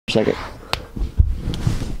Second.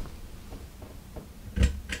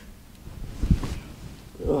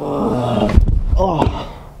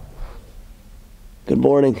 Oh. Good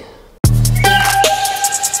morning.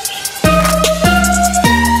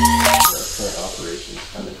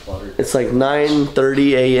 It's like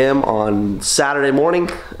 9:30 a.m. on Saturday morning.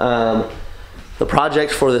 The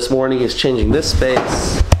project for this morning is changing this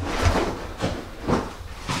space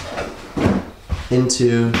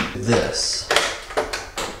into this.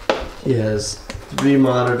 He has 3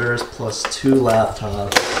 monitors plus 2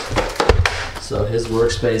 laptops. So his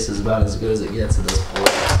workspace is about as good as it gets at this point.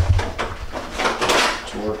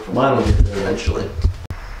 Mine will get there eventually.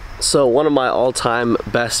 So one of my all-time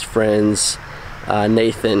best friends,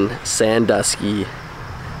 Nathan Sandusky,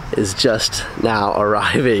 is just now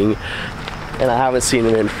arriving, and I haven't seen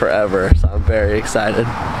him in forever, so I'm very excited.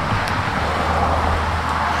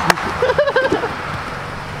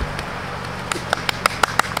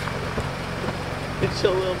 Get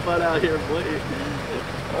your little butt out here, buddy.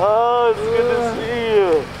 Oh, it's good to see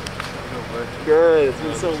you. Good, it's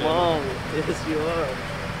been so long. Yes, you are.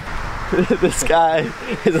 This guy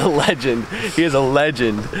is a legend. He is a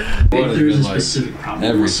legend. There's a specific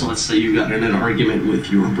problem. So let's say you got in an argument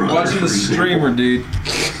with your brother. Watching the streamer, dude.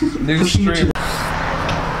 New streamer.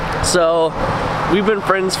 So, we've been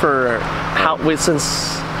friends for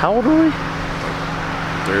since how old are we?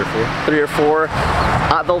 3 or 4.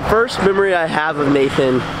 The first memory I have of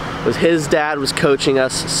Nathan was his dad was coaching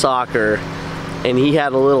us soccer, and he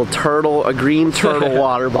had a little turtle, a green turtle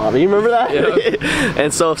water bottle. You remember that? Yep.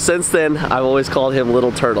 And so since then, I've always called him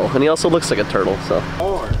Little Turtle, and he also looks like a turtle. So.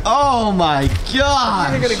 Oh my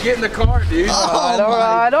God! You're gonna get in the car, dude. All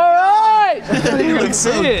right. You look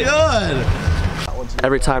so good.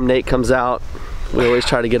 Every time Nate comes out, we always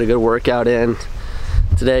try to get a good workout in.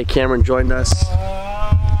 Today, Cameron joined us.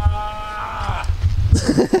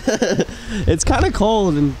 It's kind of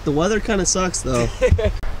cold and the weather kind of sucks though.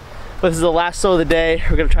 But this is the last show of the day.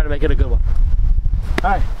 We're gonna try to make it a good one.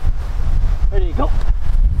 All right, ready to go.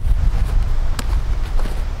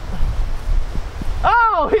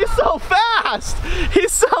 Oh, he's so fast!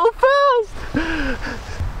 He's so fast!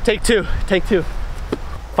 Take 2, take 2.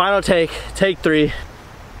 Final take 3.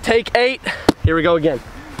 Take 8. Here we go again.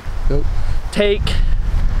 Nope. Take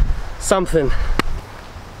something.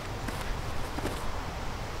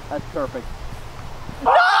 That's perfect.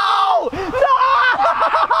 No!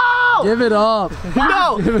 No! Give it up.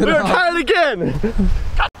 No! We're gonna try it again.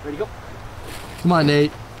 Ready, go. Come on,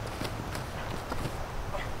 Nate.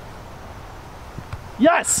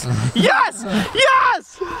 Yes! Yes!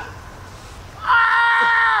 Yes!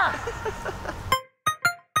 Ah!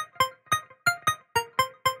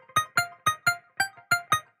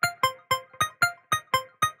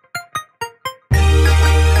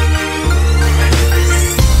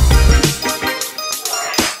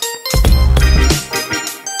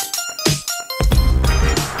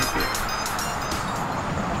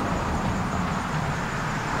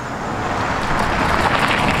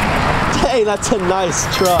 Hey, that's a nice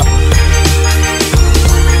truck.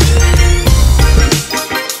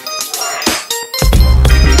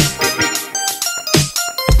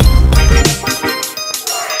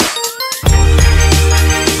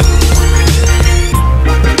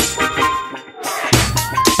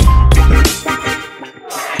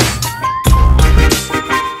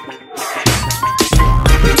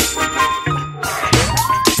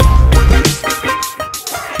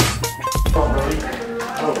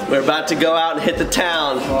 We're about to go out and hit the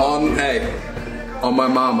town. Hey, on my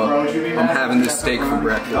mama, I'm having this steak for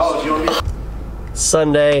breakfast.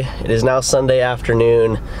 Sunday, it is now Sunday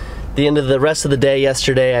afternoon. The end of the rest of the day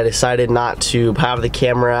yesterday, I decided not to have the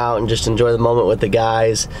camera out and just enjoy the moment with the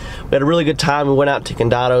guys. We had a really good time. We went out to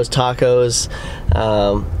Condado's Tacos.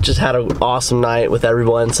 Just had an awesome night with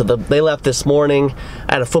everyone. So they left this morning.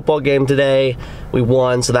 I had a football game today. We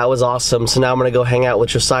won, so that was awesome. So now I'm gonna go hang out with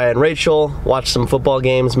Josiah and Rachel, watch some football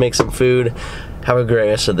games, make some food. Have a great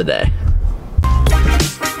rest of the day.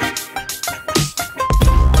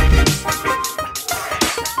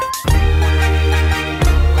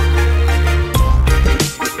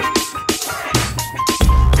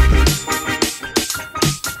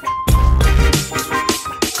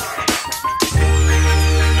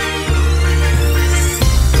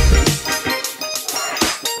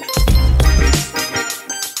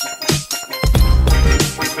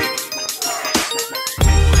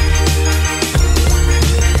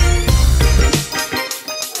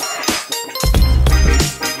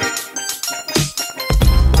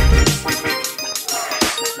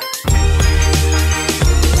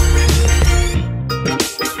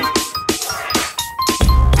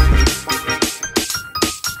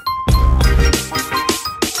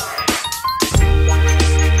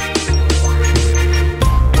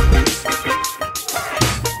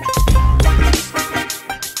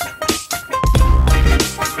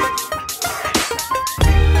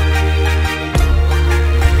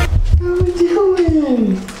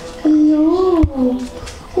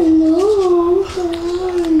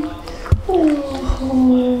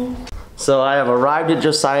 at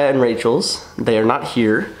Josiah and Rachel's. They are not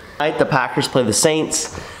here. Tonight, the Packers play the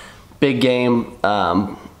Saints. Big game.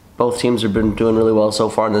 Both teams have been doing really well so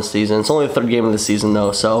far in this season. It's only the third game of the season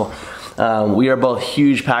though, so we are both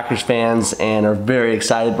huge Packers fans and are very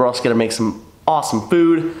excited. We're also gonna make some awesome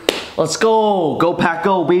food. Let's go! Go Pack,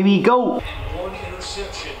 go baby, go! One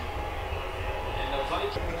interception. And the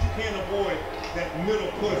Vikings. But you can't avoid that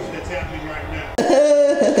middle push that's happening right now.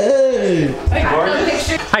 Hey,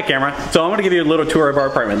 hi, camera. So I'm going to give you a little tour of our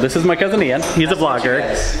apartment. This is my cousin Ian. He's a vlogger.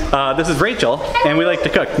 This is Rachel, and we like to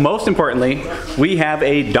cook. Most importantly, we have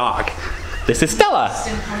a dog. This is Stella.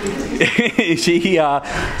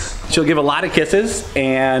 She'll give a lot of kisses,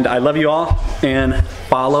 and I love you all. And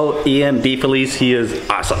follow Ian D. Felice. He is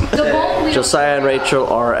awesome. Josiah and Rachel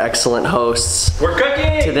are excellent hosts. We're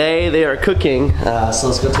cooking! Today they are cooking, so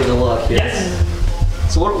let's go take a look here. Yes.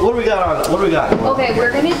 So what do we got on? What do we got? Okay,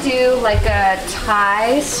 we're gonna do like a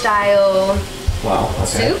Thai style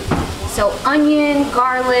soup. So onion,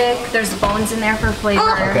 garlic, there's bones in there for flavor.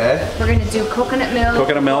 Okay. We're gonna do coconut milk.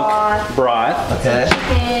 Coconut milk, broth. Okay.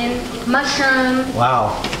 Chicken, mushroom,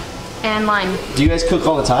 Wow. and lime. Do you guys cook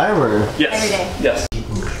all the time or? Yes. Every day. Yes.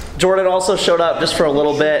 Jordan also showed up just for a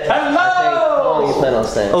little bit. Hello! How long you plan on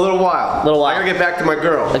staying? A little while. Little while. I gotta get back to my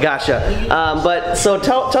girl. I gotcha. But so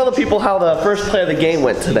tell the people how the first play of the game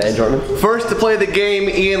went today, Jordan. First to play the game,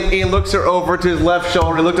 Ian looks her over to his left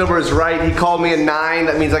shoulder. He looked over his right. He called me a 9.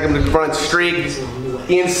 That means I can run streak.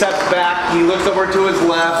 Ian steps back. He looks over to his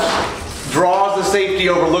left, draws the safety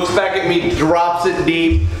over, looks back at me, drops it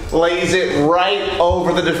deep, lays it right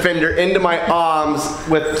over the defender into my arms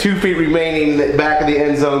with 2 feet remaining in the back of the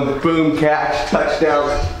end zone. Boom, catch, touchdown,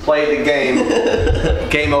 played the game.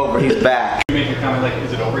 Game over, he's back. You make a comment like,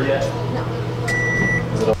 is it over yet?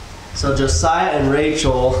 So Josiah and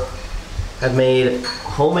Rachel have made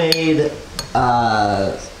homemade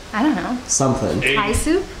I don't know. something. Thai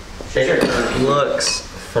soup? It looks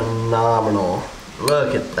phenomenal.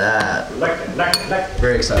 Look at that.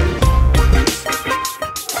 Very excited.